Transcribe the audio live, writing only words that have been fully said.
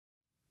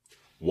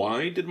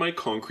Why did my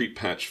concrete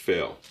patch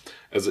fail?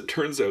 As it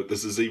turns out,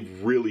 this is a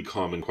really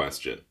common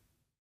question.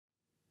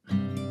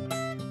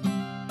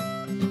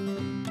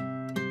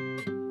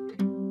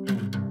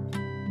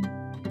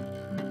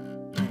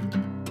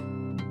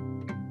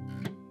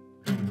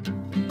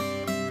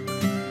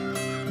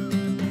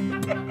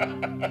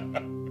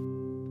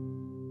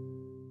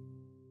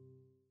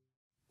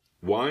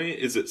 Why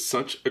is it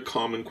such a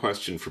common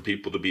question for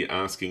people to be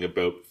asking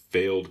about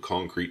failed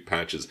concrete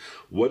patches?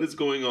 What is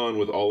going on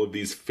with all of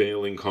these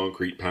failing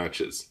concrete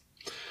patches?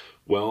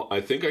 Well,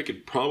 I think I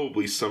could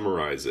probably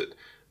summarize it.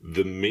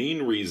 The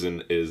main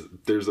reason is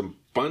there's a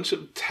bunch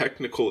of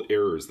technical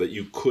errors that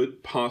you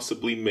could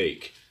possibly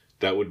make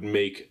that would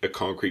make a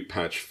concrete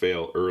patch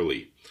fail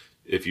early.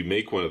 If you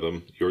make one of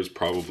them, yours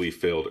probably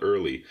failed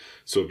early.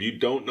 So if you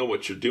don't know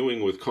what you're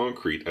doing with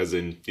concrete, as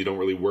in you don't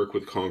really work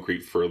with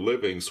concrete for a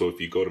living, so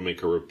if you go to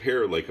make a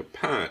repair like a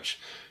patch,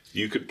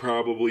 you could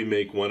probably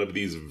make one of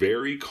these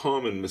very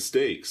common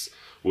mistakes,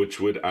 which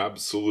would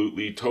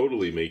absolutely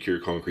totally make your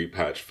concrete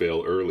patch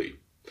fail early.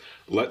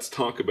 Let's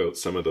talk about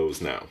some of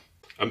those now.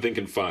 I'm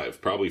thinking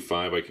probably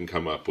five I can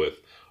come up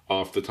with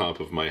off the top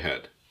of my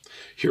head.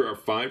 Here are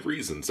 5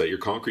 reasons that your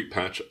concrete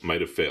patch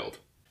might have failed.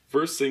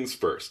 First things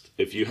first,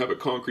 if you have a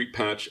concrete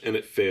patch and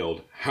it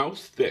failed, how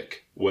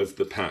thick was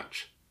the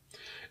patch?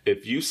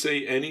 If you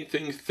say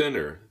anything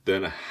thinner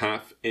than a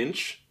 1/2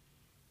 inch,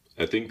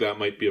 I think that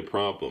might be a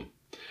problem.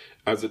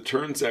 As it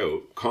turns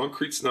out,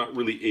 concrete's not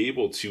really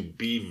able to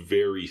be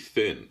very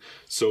thin.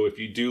 So if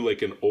you do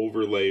like an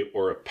overlay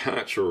or a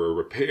patch or a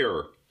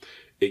repair,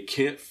 it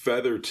can't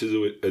feather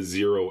to a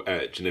 0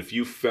 edge. And if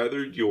you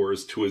feathered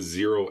yours to a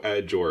 0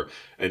 edge or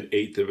an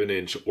 1/8 of an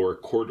inch or a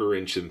 1/4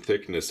 inch in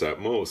thickness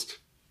at most,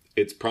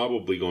 it's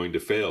probably going to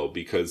fail,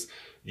 because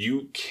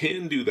you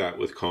can do that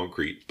with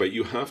concrete, but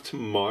you have to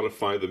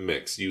modify the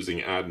mix using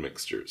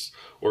admixtures,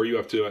 or you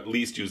have to at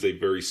least use a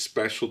very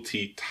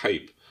specialty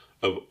type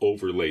of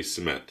overlay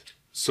cement.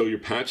 So your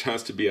patch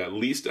has to be at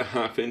least a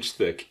 1/2 inch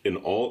thick in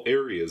all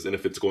areas, and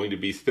if it's going to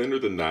be thinner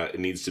than that, it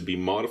needs to be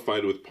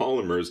modified with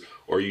polymers,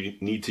 or you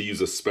need to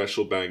use a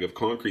special bag of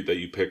concrete that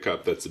you pick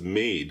up that's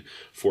made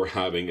for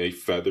having a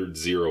feathered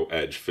 0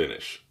 edge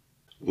finish.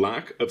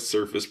 Lack of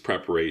surface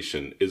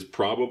preparation is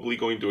probably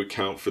going to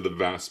account for the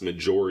vast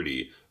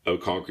majority of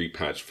concrete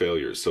patch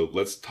failures. So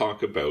let's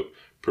talk about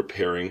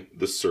preparing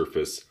the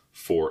surface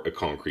for a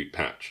concrete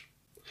patch.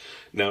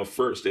 Now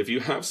first, if you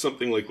have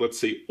something like, let's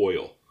say,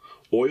 oil.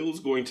 Oil is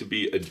going to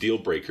be a deal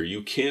breaker.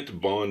 You can't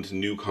bond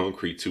new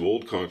concrete to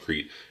old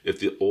concrete if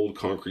the old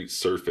concrete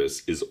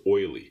surface is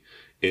oily.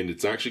 And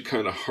it's actually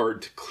kind of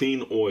hard to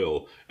clean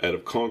oil out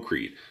of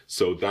concrete.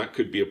 So that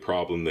could be a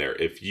problem there.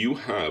 If you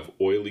have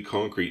oily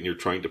concrete and you're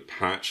trying to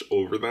patch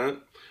over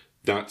that,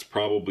 that's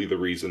probably the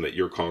reason that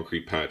your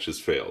concrete patch has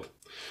failed.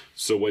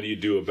 So what do you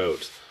do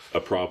about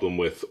a problem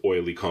with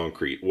oily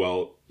concrete?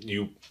 Well,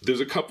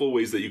 there's a couple of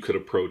ways that you could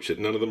approach it.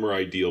 None of them are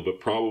ideal, but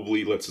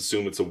probably, let's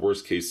assume it's a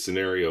worst case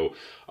scenario,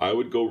 I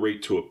would go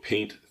right to a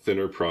paint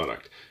thinner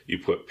product. You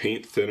put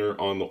paint thinner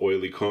on the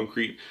oily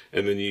concrete,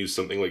 and then you use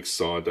something like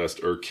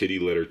sawdust or kitty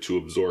litter to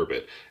absorb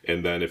it.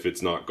 And then if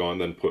it's not gone,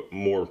 then put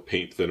more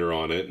paint thinner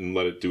on it and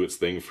let it do its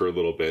thing for a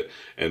little bit,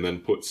 and then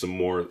put some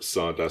more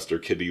sawdust or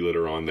kitty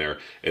litter on there.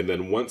 And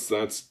then once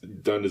that's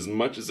done as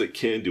much as it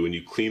can do and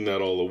you clean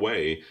that all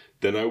away,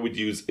 then I would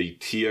use a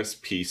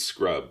Tsp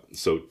Scrub.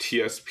 So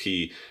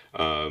Tsp,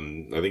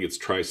 I think it's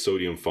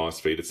trisodium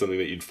phosphate. It's something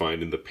that you'd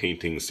find in the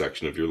painting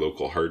section of your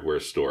local hardware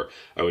store.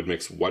 I would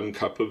mix 1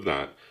 cup of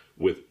that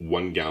with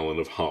 1 gallon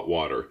of hot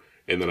water.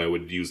 And then I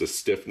would use a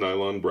stiff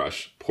nylon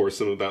brush, pour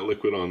some of that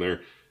liquid on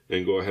there,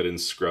 and go ahead and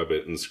scrub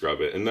it and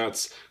scrub it. And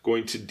that's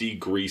going to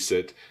degrease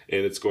it,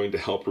 and it's going to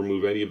help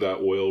remove any of that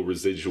oil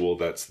residual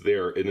that's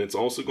there. And it's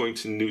also going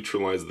to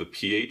neutralize the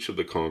pH of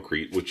the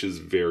concrete, which is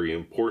very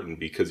important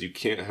because you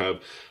can't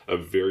have a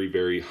very,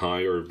 very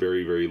high or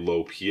very, very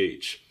low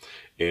pH.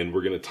 And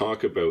we're going to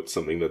talk about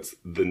something that's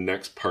the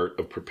next part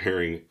of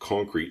preparing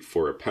concrete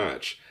for a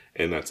patch,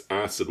 and that's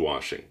acid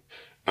washing.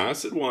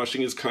 Acid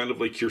washing is kind of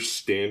like your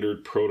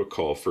standard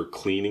protocol for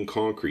cleaning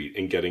concrete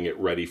and getting it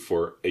ready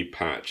for a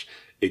patch,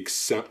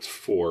 except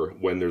for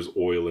when there's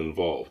oil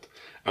involved.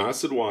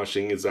 Acid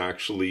washing is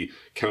actually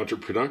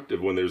counterproductive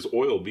when there's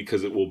oil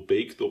because it will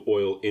bake the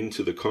oil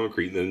into the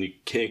concrete and then you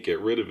can't get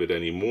rid of it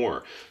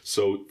anymore.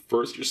 So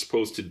first you're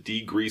supposed to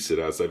degrease it,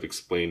 as I've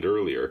explained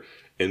earlier,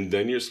 and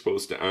then you're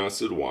supposed to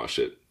acid wash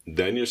it.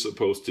 Then you're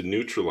supposed to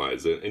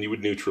neutralize it, and you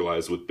would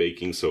neutralize with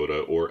baking soda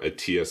or a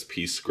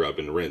Tsp Scrub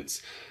and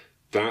rinse.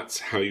 That's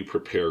how you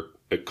prepare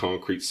a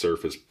concrete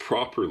surface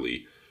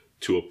properly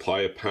to apply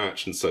a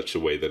patch in such a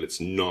way that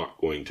it's not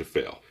going to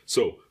fail.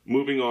 So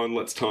moving on,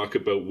 let's talk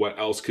about what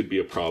else could be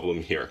a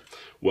problem here.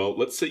 Well,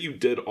 let's say you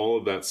did all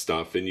of that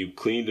stuff and you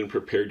cleaned and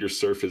prepared your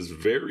surface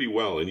very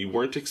well and you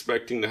weren't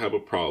expecting to have a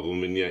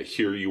problem, and yet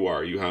here you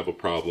are, you have a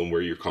problem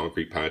where your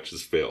concrete patch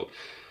has failed.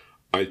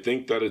 I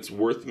think that it's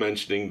worth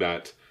mentioning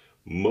that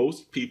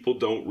most people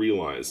don't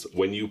realize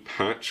when you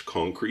patch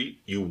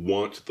concrete, you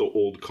want the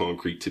old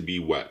concrete to be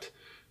wet.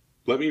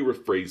 Let me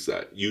rephrase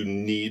that. You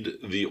need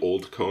the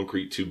old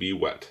concrete to be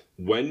wet.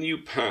 When you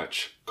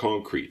patch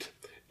concrete,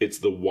 it's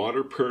the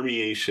water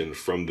permeation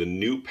from the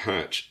new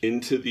patch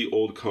into the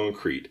old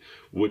concrete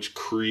which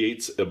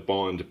creates a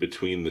bond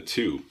between the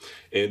two.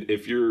 And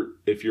if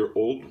your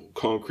old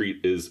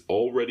concrete is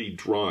already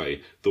dry,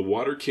 the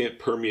water can't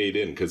permeate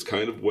in, because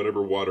kind of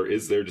whatever water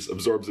is there just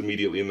absorbs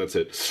immediately, and that's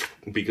it.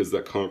 Because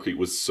that concrete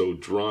was so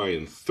dry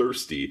and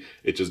thirsty,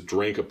 it just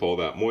drank up all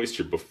that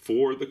moisture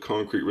before the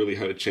concrete really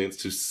had a chance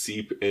to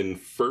seep in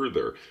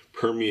further,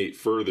 permeate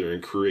further,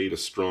 and create a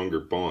stronger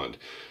bond.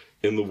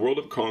 In the world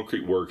of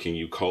concrete working,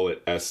 you call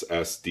it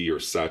SSD, or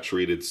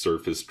saturated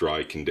surface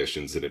dry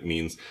conditions, and it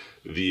means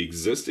the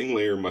existing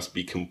layer must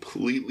be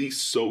completely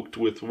soaked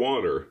with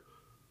water,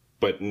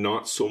 but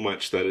not so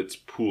much that it's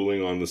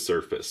pooling on the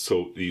surface.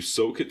 So you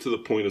soak it to the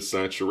point of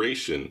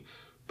saturation,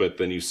 but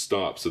then you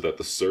stop so that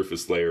the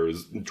surface layer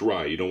is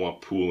dry. You don't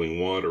want pooling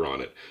water on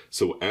it.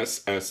 So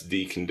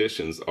SSD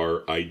conditions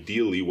are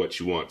ideally what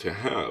you want to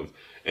have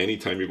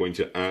anytime you're going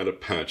to add a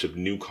patch of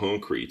new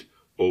concrete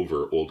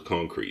over old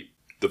concrete.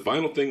 The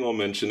final thing I'll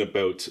mention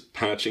about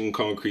patching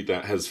concrete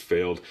that has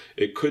failed,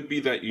 it could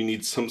be that you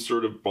need some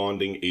sort of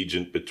bonding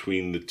agent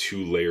between the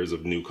two layers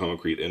of new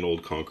concrete and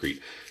old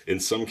concrete. In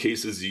some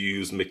cases, you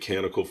use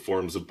mechanical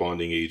forms of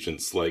bonding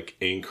agents like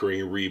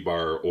anchoring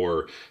rebar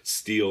or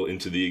steel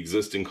into the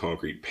existing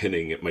concrete,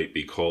 pinning it might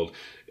be called,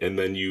 and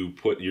then you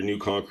put your new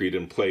concrete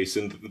in place,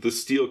 and the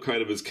steel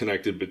kind of is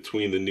connected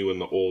between the new and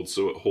the old,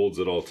 so it holds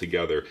it all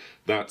together.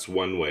 That's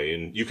one way.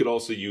 And you could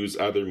also use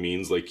other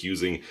means, like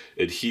using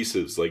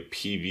adhesives like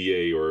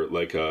PVA, or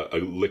like a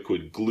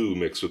liquid glue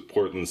mixed with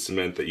Portland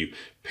cement that you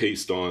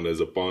paste on as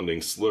a bonding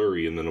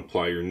slurry, and then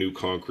apply your new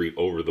concrete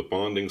over the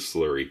bonding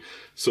slurry.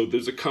 So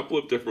there's a couple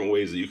of different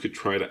ways that you could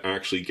try to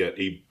actually get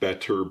a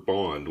better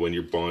bond when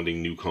you're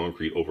bonding new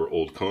concrete over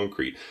old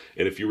concrete.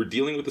 And if you were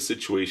dealing with a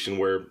situation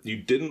where you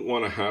didn't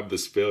want to have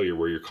this failure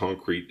where your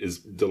concrete is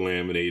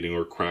delaminating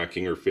or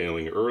cracking or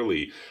failing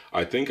early,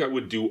 I think I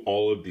would do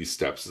all of these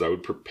steps. I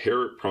would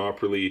prepare it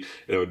properly,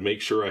 and I would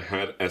make sure I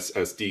had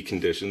SSD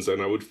conditions,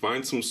 and I would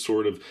find some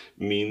sort of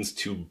means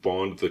to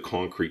bond the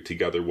concrete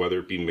together, whether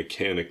it be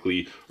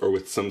mechanically or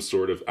with some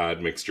sort of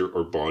admixture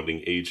or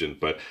bonding agent.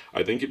 But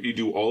I think if you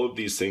do all of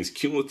these things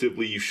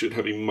cumulatively, you should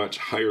have a much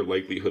higher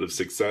likelihood of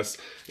success,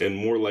 and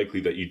more likely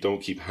that you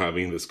don't keep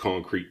having this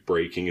concrete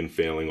breaking and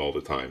failing all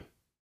the time.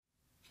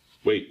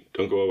 Wait,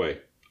 don't go away.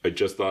 I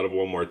just thought of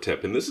one more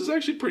tip, and this is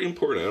actually pretty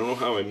important. I don't know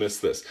how I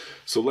missed this.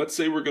 So let's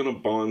say we're going to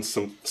bond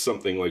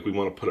something, like we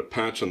want to put a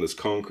patch on this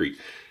concrete.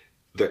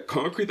 That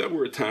concrete that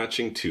we're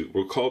attaching to,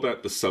 we'll call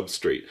that the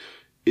substrate.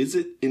 Is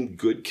it in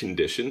good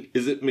condition?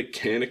 Is it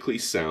mechanically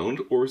sound,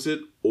 or is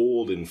it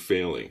old and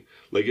failing?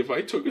 Like if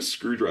I took a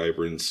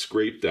screwdriver and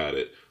scraped at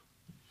it,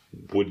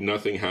 would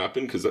nothing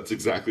happen? Because that's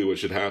exactly what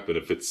should happen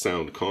if it's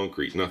sound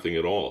concrete, nothing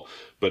at all.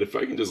 But if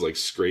I can just like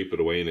scrape it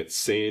away and it's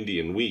sandy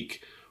and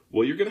weak,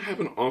 well, you're going to have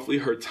an awfully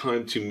hard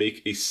time to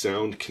make a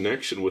sound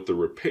connection with the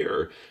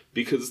repair,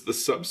 because the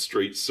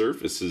substrate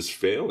surface is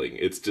failing.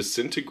 It's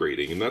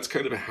disintegrating, and that's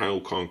kind of how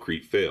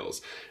concrete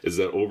fails, is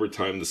that over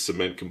time the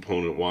cement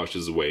component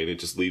washes away and it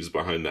just leaves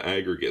behind the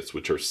aggregates,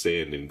 which are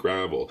sand and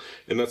gravel.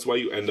 And that's why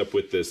you end up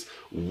with this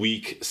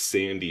weak,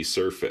 sandy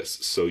surface.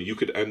 So you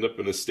could end up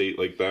in a state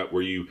like that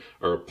where you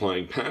are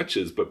applying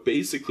patches, but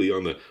basically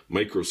on the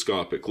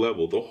microscopic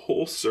level, the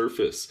whole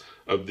surface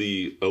of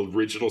the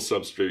original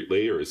substrate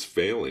layer is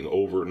failing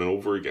over and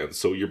over again.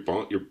 So your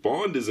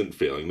bond isn't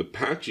failing, the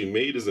patch you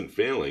made isn't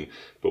failing,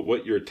 but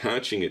what you're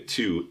attaching it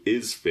to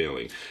is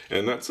failing.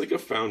 And that's like a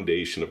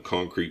foundation of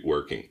concrete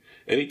working.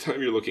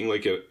 Anytime you're looking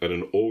like at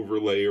an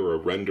overlay or a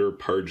render,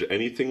 purge,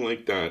 anything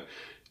like that,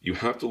 you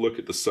have to look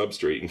at the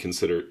substrate and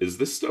consider, is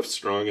this stuff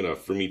strong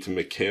enough for me to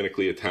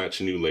mechanically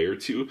attach a new layer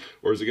to,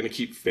 or is it going to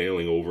keep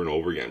failing over and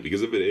over again?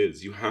 Because if it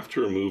is, you have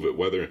to remove it,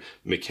 whether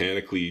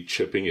mechanically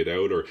chipping it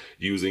out or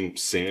using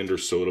sand or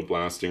soda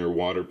blasting or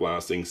water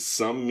blasting,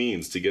 some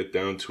means to get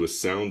down to a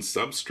sound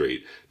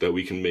substrate that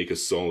we can make a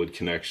solid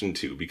connection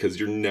to, because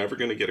you're never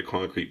going to get a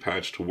concrete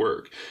patch to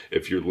work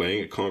if you're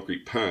laying a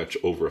concrete patch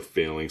over a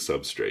failing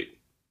substrate.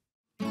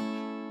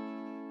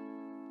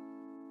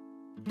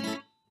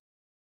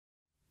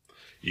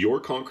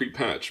 Your concrete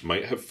patch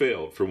might have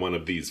failed for one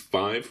of these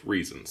 5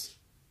 reasons.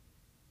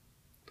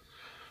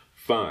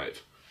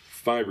 5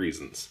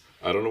 reasons.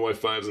 I don't know why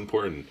 5 is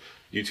important.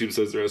 YouTube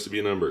says there has to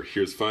be a number.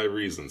 Here's 5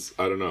 reasons.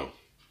 I don't know.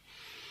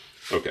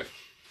 Okay.